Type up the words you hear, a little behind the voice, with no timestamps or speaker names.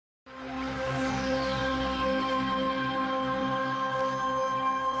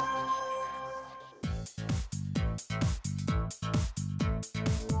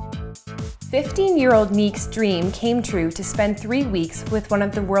15-year-old Niek's dream came true to spend 3 weeks with one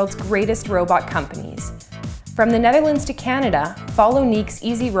of the world's greatest robot companies. From the Netherlands to Canada, follow Niek's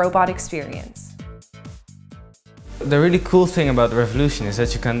easy robot experience. The really cool thing about the Revolution is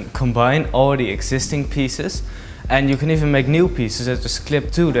that you can combine all the existing pieces, and you can even make new pieces that just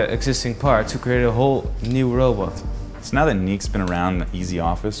clip to the existing part to create a whole new robot. So now that Niek's been around the Easy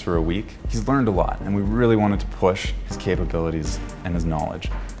Office for a week, he's learned a lot, and we really wanted to push his capabilities and his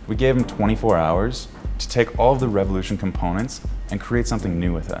knowledge. We gave him 24 hours to take all of the Revolution components and create something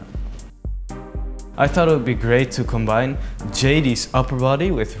new with it. I thought it would be great to combine JD's upper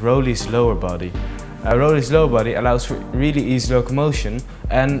body with Roli's lower body. Roli's lower body allows for really easy locomotion,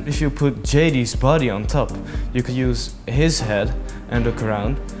 and if you put JD's body on top, you could use his head and look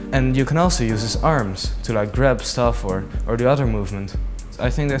around, and you can also use his arms to grab stuff or the other movement. I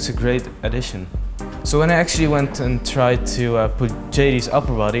think that's a great addition. So when I actually went and tried to put JD's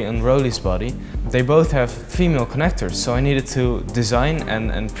upper body and Roli's body, they both have female connectors, so I needed to design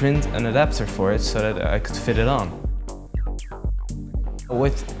and print an adapter for it so that I could fit it on.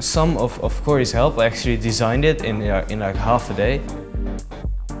 With some of Cory's help, I actually designed it in like half a day.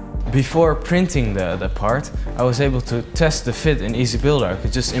 Before printing the part, I was able to test the fit in Easy Builder. I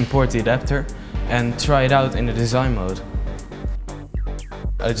could just import the adapter and try it out in the design mode.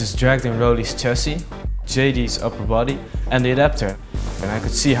 I just dragged in Roli's chassis, JD's upper body and the adapter, and I could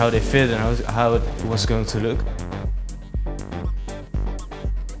see how they fit and how it was going to look.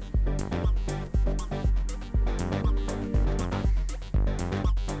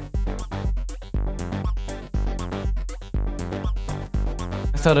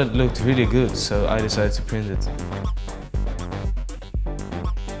 I thought it looked really good, so I decided to print it.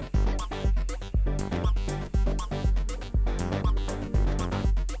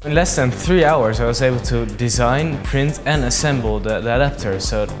 In less than 3 hours I was able to design, print and assemble the adapter,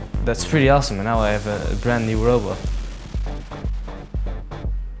 so that's pretty awesome, and now I have a brand new robot.